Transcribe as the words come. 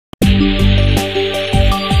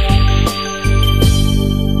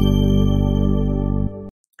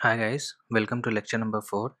Hi guys, welcome to lecture number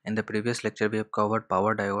 4. In the previous lecture we have covered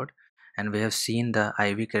power diode and we have seen the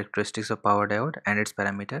IV characteristics of power diode and its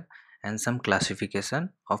parameter and some classification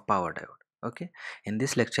of power diode. Okay, in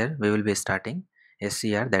this lecture we will be starting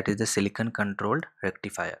SCR, that is the silicon controlled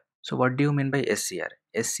rectifier. So what do you mean by SCR?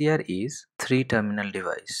 SCR is three terminal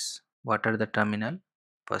device. What are the terminal?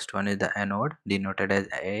 First one is the anode denoted as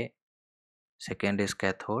A, second is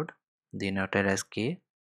cathode denoted as K,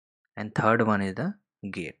 and third one is the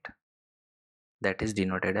gate, that is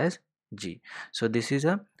denoted as G. So this is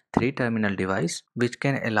a three terminal device which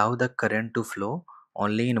can allow the current to flow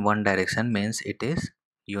only in one direction, means it is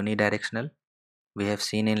unidirectional. We have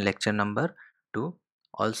seen in lecture number 2.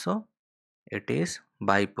 Also it is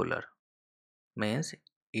bipolar, means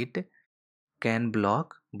it can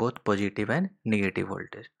block both positive and negative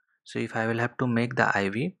voltage. So if I will have to make the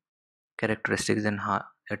IV characteristics, then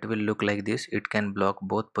it will look like this. It can block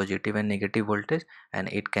both positive and negative voltage and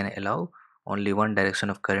it can allow only one direction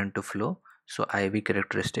of current to flow. So IV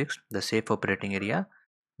characteristics, the safe operating area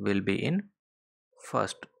will be in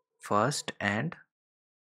first and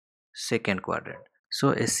second quadrant.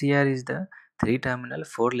 So SCR is the three terminal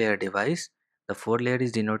four layer device. The four layer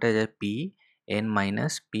is denoted as P, N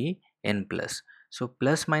minus, P, N plus. So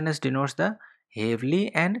plus minus denotes the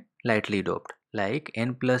heavily and lightly doped, like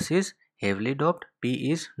N plus is heavily doped,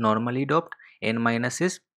 P is normally doped, N minus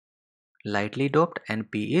is lightly doped,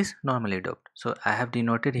 and P is normally doped. So I have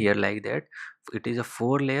denoted here like that. It is a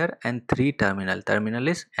four layer and three terminal. Terminal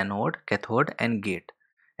is anode, cathode and gate,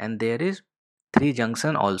 and there is three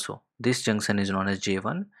junction also. This junction is known as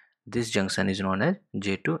J1, this junction is known as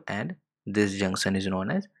J2, and this junction is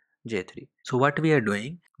known as J3. So what we are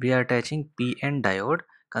doing, we are attaching PN diode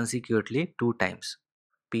consecutively two times,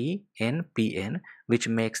 PN, which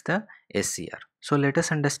makes the SCR. So let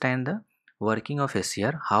us understand the working of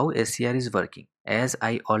SCR, how SCR is working. As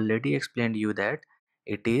I already explained you that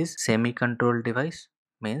it is semi controlled device,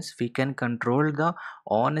 means we can control the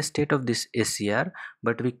on state of this SCR,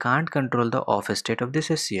 but we can't control the off state of this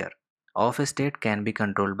SCR. Off state can be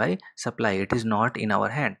controlled by supply, it is not in our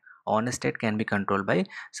hand. On state can be controlled by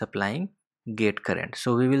supplying gate current.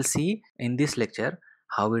 So we will see in this lecture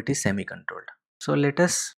how it is semi controlled. So let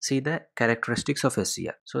us see the characteristics of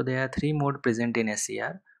SCR. So there are three modes present in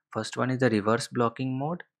SCR. First one is the reverse blocking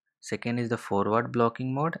mode, second is the forward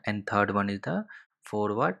blocking mode, and third one is the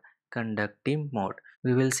forward conducting mode.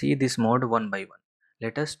 We will see this mode one by one.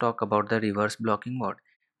 Let us talk about the reverse blocking mode.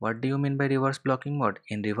 What do you mean by reverse blocking mode?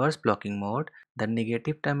 In reverse blocking mode, the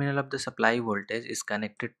negative terminal of the supply voltage is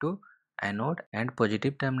connected to anode and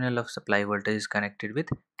positive terminal of supply voltage is connected with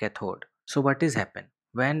cathode. So what is happen?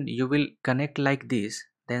 When you will connect like this,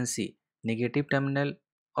 then see, negative terminal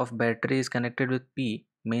of battery is connected with P,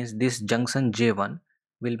 means this junction J1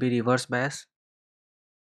 will be reverse bias.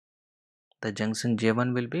 The junction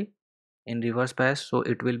J1 will be in reverse bias, so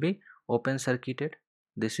it will be open circuited.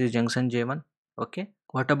 This is junction J1. Okay,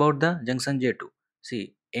 what about the junction J2?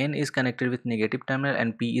 See, N is connected with negative terminal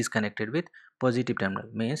and P is connected with positive terminal,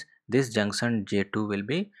 means this junction J2 will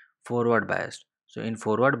be forward biased. So in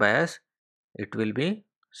forward bias it will be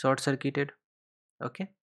short circuited. Okay,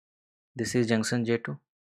 this is junction J2.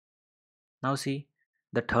 Now see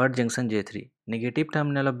the third junction J3. Negative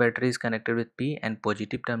terminal of battery is connected with P and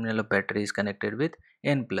positive terminal of battery is connected with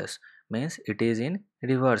N plus, means it is in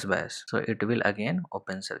reverse bias. So it will again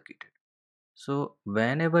open circuited. So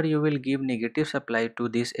whenever you will give negative supply to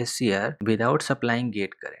this SCR without supplying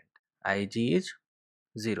gate current, Ig is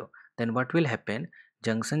 0. Then what will happen?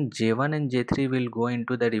 Junction J1 and J3 will go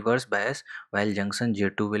into the reverse bias while junction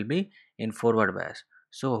J2 will be in forward bias.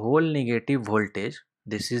 So whole negative voltage,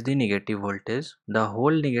 this is the negative voltage, the whole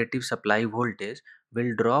negative supply voltage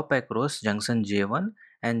will drop across junction J1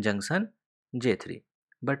 and junction J3.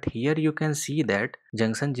 But here you can see that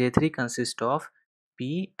junction J3 consists of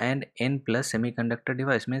P and N plus semiconductor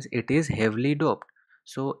device, means it is heavily doped.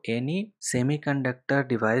 So any semiconductor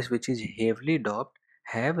device which is heavily doped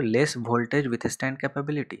have less voltage withstand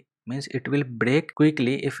capability, means it will break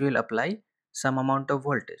quickly if you will apply some amount of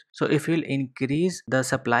voltage. So if you will increase the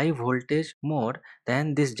supply voltage more,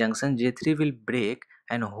 then this junction J3 will break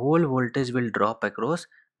and whole voltage will drop across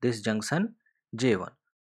this junction J1,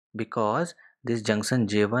 because this junction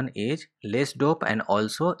J1 is less dope and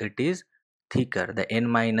also it is thicker. The N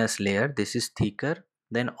minus layer, this is thicker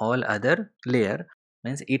than all other layer,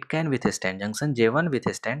 means it can withstand, junction J1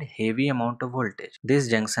 withstand heavy amount of voltage. This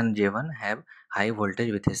junction J1 have high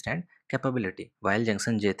voltage withstand capability, while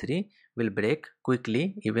junction J3 will break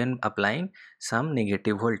quickly even applying some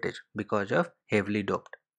negative voltage because of heavily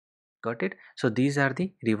doped. Got it? So these are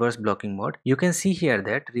the reverse blocking mode. You can see here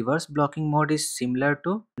that reverse blocking mode is similar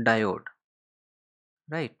to diode,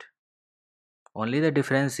 right? Only the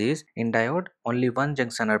difference is in diode only one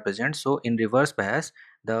junction are present, so in reverse bias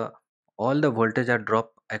the all the voltage are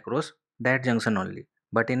drop across that junction only.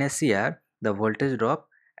 But in SCR the voltage drop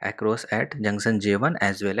across at junction J1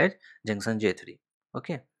 as well as junction J3.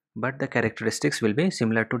 Okay, but the characteristics will be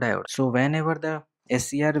similar to diode. So whenever the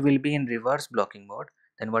SCR will be in reverse blocking mode,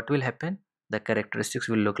 then what will happen? The characteristics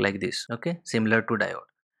will look like this. Okay, similar to diode.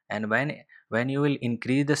 And when you will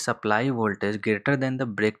increase the supply voltage greater than the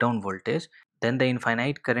breakdown voltage, then the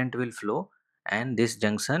infinite current will flow and this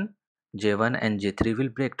junction J1 and J3 will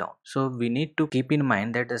break down. So we need to keep in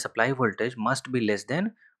mind that the supply voltage must be less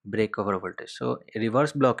than breakover voltage. So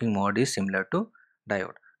reverse blocking mode is similar to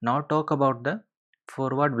diode. Now talk about the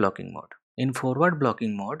forward blocking mode. In forward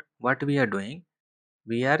blocking mode, what we are doing,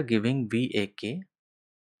 we are giving VAK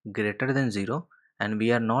greater than 0 and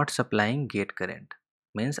we are not supplying gate current,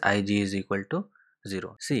 means Ig is equal to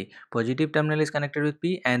 0. See, positive terminal is connected with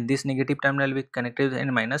P and this negative terminal with connected with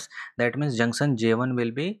N minus. That means junction J1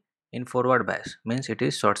 will be in forward bias, means it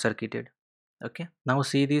is short circuited. Okay, now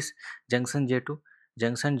see this junction J2.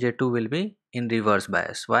 Junction J2 will be in reverse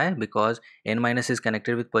bias. Why? Because N minus is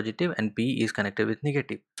connected with positive and P is connected with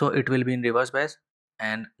negative, so it will be in reverse bias.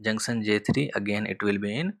 And junction J3 again it will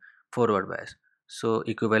be in forward bias, so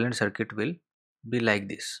equivalent circuit will be like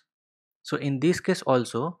this. So in this case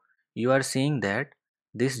also you are seeing that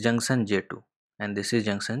this junction J2 and this is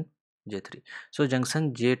junction J3. So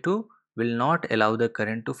junction J2 will not allow the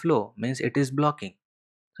current to flow, means it is blocking.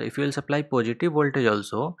 So if you will supply positive voltage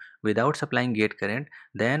also without supplying gate current,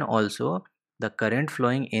 then also the current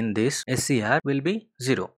flowing in this SCR will be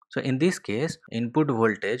 0. So in this case input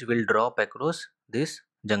voltage will drop across this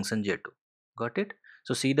junction J2. Got it?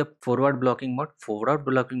 So see the forward blocking mode. Forward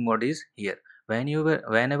blocking mode is here.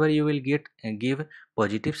 Whenever you will give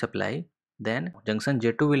positive supply, then junction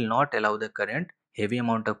J2 will not allow the current, heavy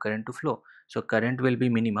amount of current to flow. So current will be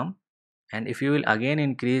minimum, and if you will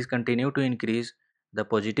again continue to increase the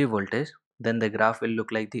positive voltage, then the graph will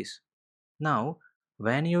look like this. Now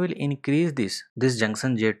when you will increase this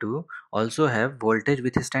junction J2 also have voltage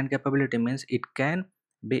withstand capability, means it can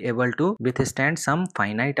be able to withstand some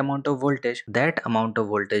finite amount of voltage. That amount of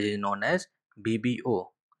voltage is known as VBO,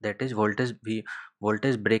 that is voltage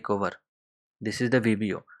breakover. This is the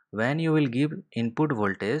VBO. When you will give input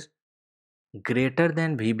voltage greater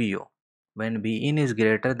than VBO, when Vin is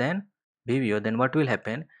greater than VBO, then what will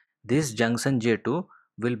happen? This junction J2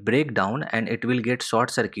 will break down and it will get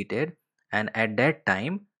short circuited, and at that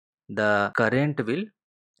time the current will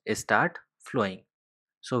start flowing.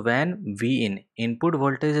 So when Vin, input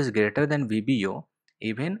voltage, is greater than VBO,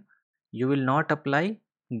 even you will not apply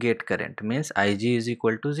gate current, means Ig is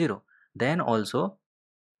equal to 0. Then also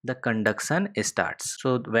the conduction starts.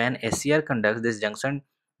 So when SCR conducts, this junction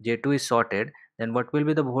J2 is shorted, then what will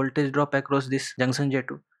be the voltage drop across this junction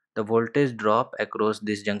J2? The voltage drop across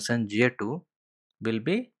this junction J2 will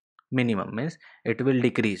be minimum, means it will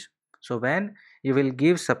decrease. So when you will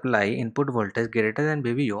give supply input voltage greater than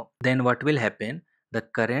VBO, then what will happen? The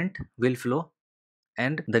current will flow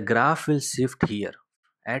and the graph will shift here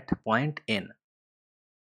at point N,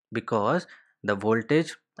 because the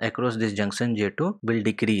voltage across this junction J2 will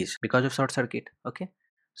decrease because of short circuit. Okay,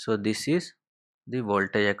 so this is the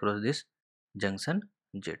voltage across this junction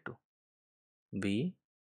J2, V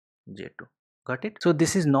J2. Got it? So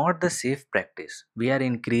this is not the safe practice. We are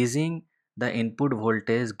increasing the input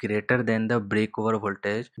voltage greater than the breakover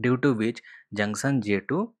voltage, due to which junction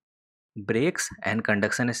J2 breaks and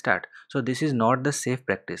conduction start. So this is not the safe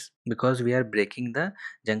practice, because we are breaking the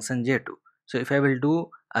junction J2. So if I will do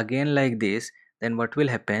again like this, then what will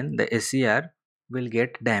happen? The SCR will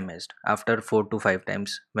get damaged after 4 to 5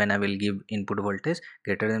 times when I will give input voltage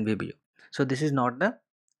greater than VBO. So this is not the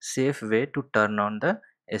safe way to turn on the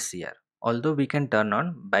SCR, although we can turn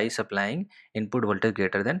on by supplying input voltage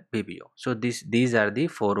greater than VBO. So these are the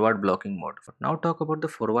forward blocking mode. Now talk about the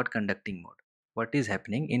forward conducting mode. What is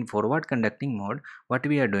happening in forward conducting mode? What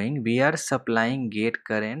we are doing, we are supplying gate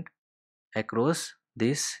current across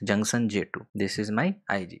this junction J2. This is my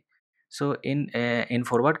Ig. So in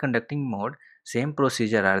forward conducting mode, same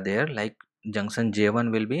procedure are there, like junction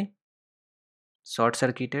J1 will be short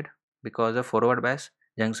circuited because of forward bias,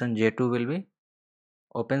 junction J2 will be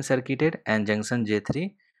open circuited, and junction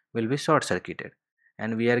J3 will be short circuited,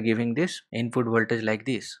 and we are giving this input voltage like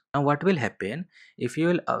this. Now what will happen? If you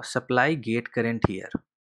will supply gate current here,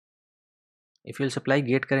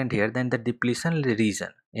 then the depletion region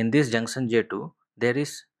in this junction J2, there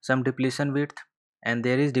is some depletion width and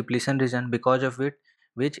there is depletion region, because of it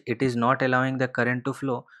which it is not allowing the current to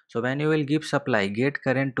flow. So when you will give supply gate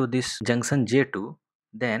current to this junction J2,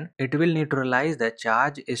 then it will neutralize the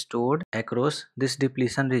charge stored across this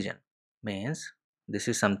depletion region. Means this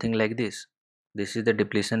is something like this. This is the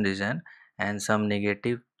depletion region and some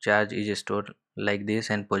negative charge is stored like this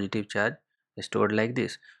and positive charge stored like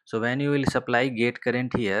this. So when you will supply gate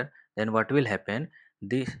current here, then what will happen?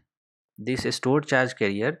 This stored charge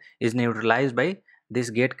carrier is neutralized by this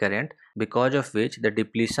gate current, because of which the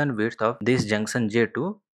depletion width of this junction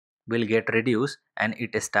J2 will get reduced and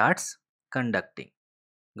it starts conducting.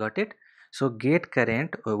 Got it? So gate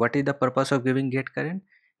current, what is the purpose of giving gate current?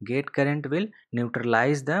 Gate current will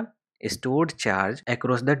neutralize the stored charge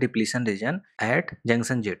across the depletion region at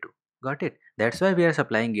junction J2. Got it? That's why we are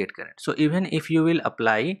supplying gate current. So even if you will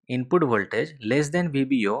apply input voltage less than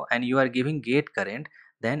VBO and you are giving gate current,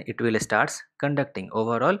 then it will starts conducting.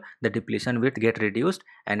 Overall the depletion width get reduced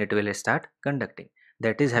and it will start conducting.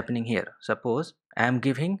 That is happening here. Suppose I am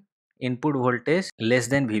giving input voltage less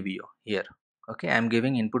than VBO here. Okay, I am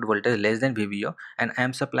giving input voltage less than VBO and I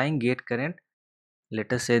am supplying gate current.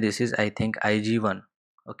 Let us say this is, I think, IG1.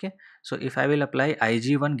 Okay, so if I will apply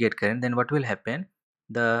IG1 gate current, then what will happen?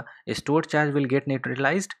 The stored charge will get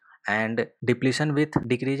neutralized and depletion width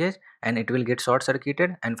decreases and it will get short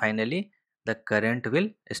circuited, and finally the current will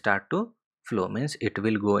start to flow, means it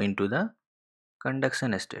will go into the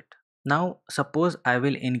conduction state. Now suppose I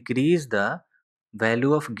will increase the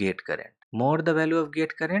value of gate current. More the value of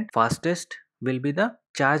gate current, fastest will be the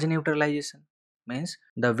charge neutralization. Means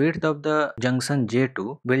the width of the junction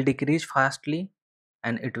J2 will decrease fastly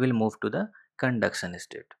and it will move to the conduction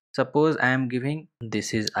state. Suppose I am giving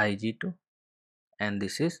this is Ig2 and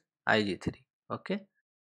this is Ig3. Okay,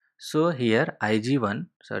 so here Ig1,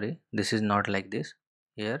 sorry, this is not like this.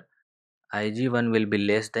 Here Ig1 will be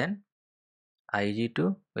less than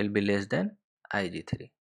Ig2 will be less than Ig3.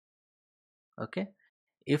 Okay,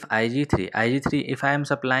 if Ig3 if I am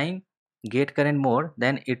supplying gate current more,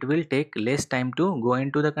 then it will take less time to go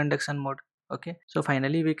into the conduction mode. Okay, so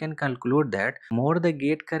finally we can conclude that more the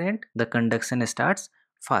gate current, the conduction starts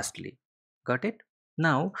fastly. Got it?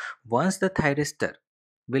 Now once the thyristor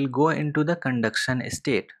will go into the conduction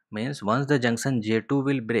state, means once the junction J2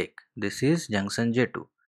 will break, this is junction J2.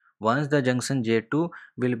 Once the junction J2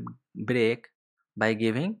 will break by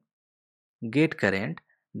giving gate current,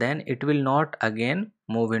 then it will not again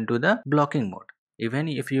move into the blocking mode. Even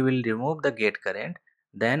if you will remove the gate current,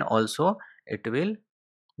 then also it will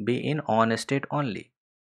be in on state only.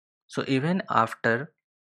 So even after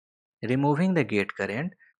removing the gate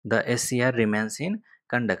current, the SCR remains in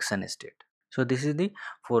conduction state. So this is the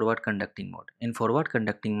forward conducting mode. In forward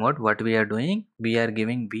conducting mode, what we are doing, we are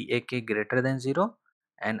giving VAK greater than 0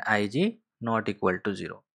 and IG not equal to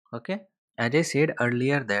 0. Okay, as I said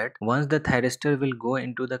earlier that once the thyristor will go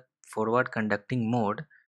into the forward conducting mode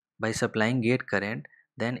by supplying gate current,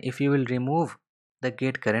 then if you will remove the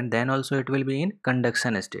gate current, then also it will be in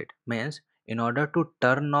conduction state. Means in order to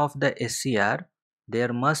turn off the SCR,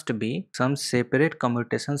 there must be some separate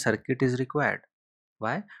commutation circuit is required.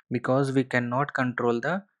 Why? Because we cannot control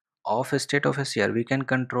the off state of SCR. We can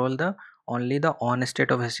control the only the on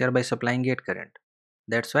state of SCR by supplying gate current.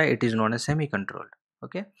 That's why it is known as semi-controlled.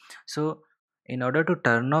 Okay, so in order to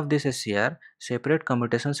turn off this SCR, separate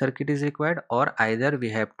commutation circuit is required, or either we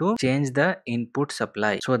have to change the input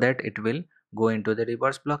supply so that it will go into the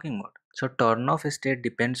reverse blocking mode. So turn off state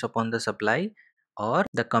depends upon the supply or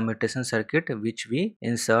the commutation circuit which we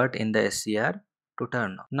insert in the SCR to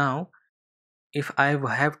turn off. Now if I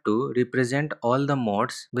have to represent all the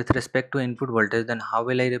modes with respect to input voltage, then how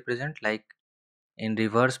will I represent? Like in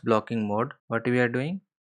reverse blocking mode, what we are doing?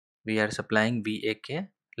 We are supplying VAK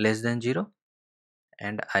less than 0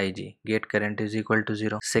 and IG gate current is equal to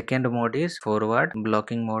 0. Second mode is forward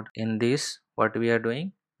blocking mode. In this, what we are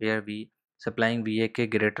doing? We are supplying VAK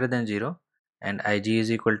greater than 0 and IG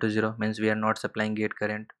is equal to 0, means we are not supplying gate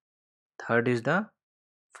current. Third is the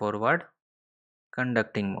forward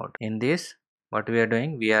conducting mode. In this, what we are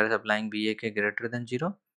doing? We are supplying VAK greater than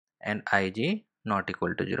 0 and IG not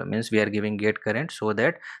equal to 0, means we are giving gate current so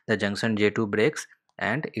that the junction J2 breaks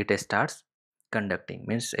and it starts conducting,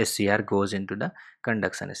 means SCR goes into the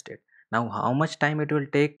conduction state. Now how much time it will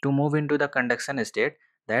take to move into the conduction state,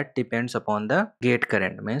 that depends upon the gate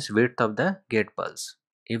current, means width of the gate pulse.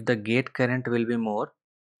 If the gate current will be more,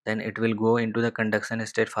 then it will go into the conduction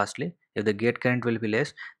state fastly. If the gate current will be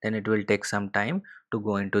less, then it will take some time to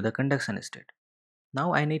go into the conduction state.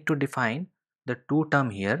 Now I need to define the two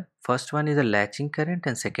term here. First one is the latching current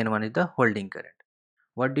and second one is the holding current.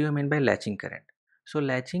 What do you mean by latching current? So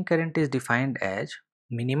latching current is defined as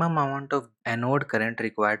minimum amount of anode current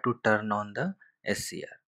required to turn on the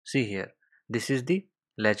SCR. See here, this is the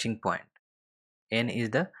latching point. N is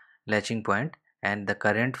the latching point and the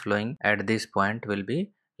current flowing at this point will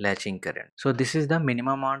be latching current. So this is the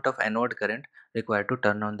minimum amount of anode current required to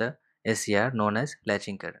turn on the SCR known as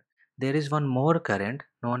latching current. There is one more current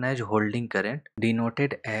known as holding current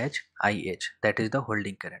denoted as IH, that is the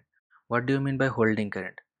holding current. What do you mean by holding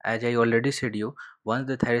current? As I already said you, once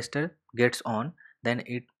the thyristor gets on, then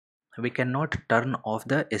we cannot turn off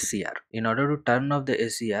the SCR. In order to turn off the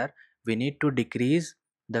SCR, we need to decrease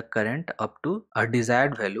the current up to a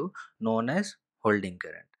desired value known as holding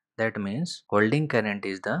current. That means holding current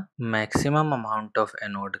is the maximum amount of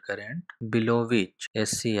anode current below which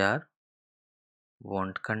SCR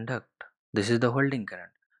won't conduct. This is the holding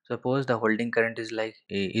current. Suppose the holding current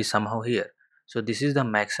is somehow here. So this is the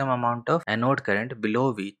maximum amount of anode current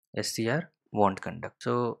below which SCR won't conduct.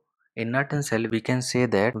 So in a nutshell, we can say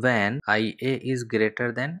that when IA is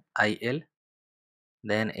greater than IL,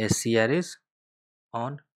 then SCR is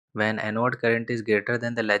on. When anode current is greater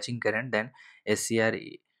than the latching current, then SCR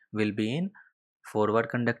will be in forward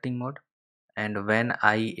conducting mode, and when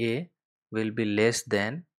IA will be less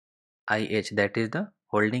than IH, that is the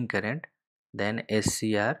holding current, then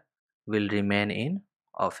SCR will remain in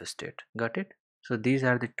off state. Got it? So these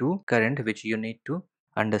are the two current which you need to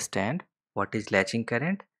understand, what is latching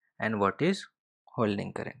current and what is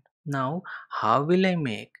holding current. Now how will I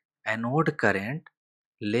make anode current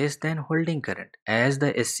less than holding current? As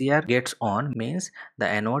the SCR gets on means the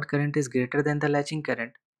anode current is greater than the latching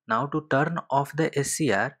current. Now to turn off the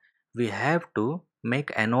SCR, we have to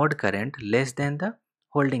make anode current less than the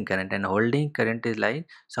holding current, and holding current is like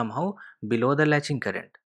somehow below the latching current.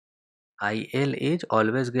 IL is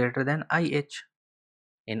always greater than IH.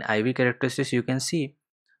 In IV characteristics you can see.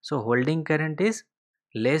 So holding current is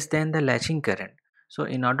less than the latching current. So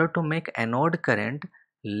in order to make anode current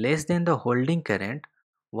less than the holding current,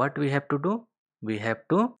 what we have to do? We have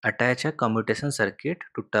to attach a commutation circuit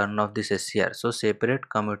to turn off this SCR. So separate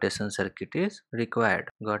commutation circuit is required.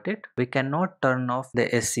 Got it? We cannot turn off the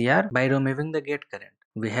SCR by removing the gate current.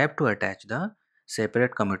 We have to attach the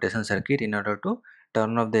separate commutation circuit in order to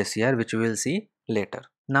turn off the SCR, which we will see later.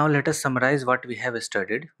 Now let us summarize what we have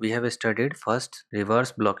studied. We have studied first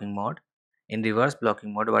reverse blocking mode. In reverse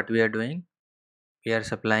blocking mode, what we are doing? We are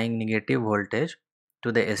supplying negative voltage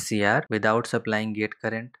to the SCR without supplying gate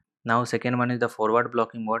current. Now second one is the forward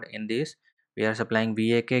blocking mode. In this we are supplying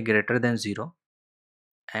VAK greater than 0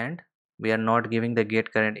 and we are not giving the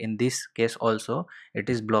gate current. In this case also it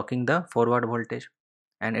is blocking the forward voltage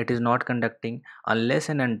and it is not conducting unless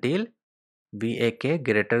and until VAK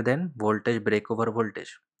greater than voltage breakover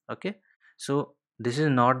voltage. Okay, so this is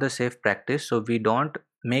not the safe practice. So we don't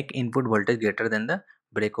make input voltage greater than the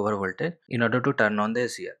breakover voltage in order to turn on the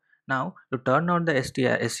SCR. Now to turn on the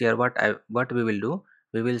SCR, what we will do?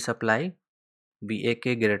 We will supply VAK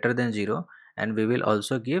greater than 0 and we will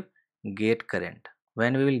also give gate current.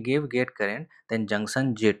 When we will give gate current, then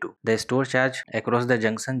junction J2, the store charge across the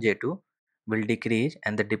junction J2 will decrease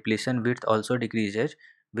and the depletion width also decreases,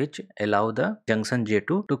 which allow the junction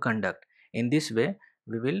J2 to conduct. In this way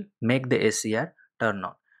we will make the SCR turn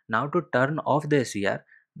on. Now to turn off the SCR,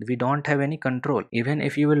 we don't have any control. Even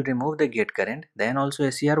if you will remove the gate current, then also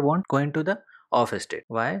SCR won't go into the off state.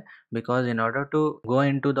 Why? Because in order to go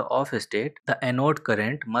into the off state, the anode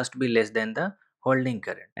current must be less than the holding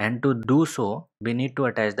current, and to do so we need to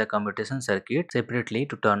attach the commutation circuit separately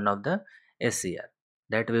to turn off the SCR.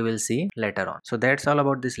 That we will see later on. So that's all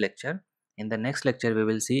about this lecture. In the next lecture we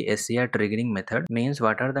will see SCR triggering method, means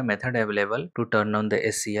what are the method available to turn on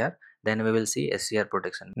the SCR. Then we will see SCR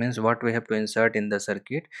protection, means what we have to insert in the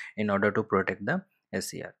circuit in order to protect the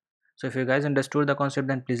SCR. So if you guys understood the concept,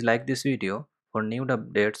 then please like this video. For new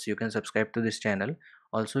updates you can subscribe to this channel.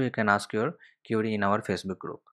 Also you can ask your query in our Facebook group.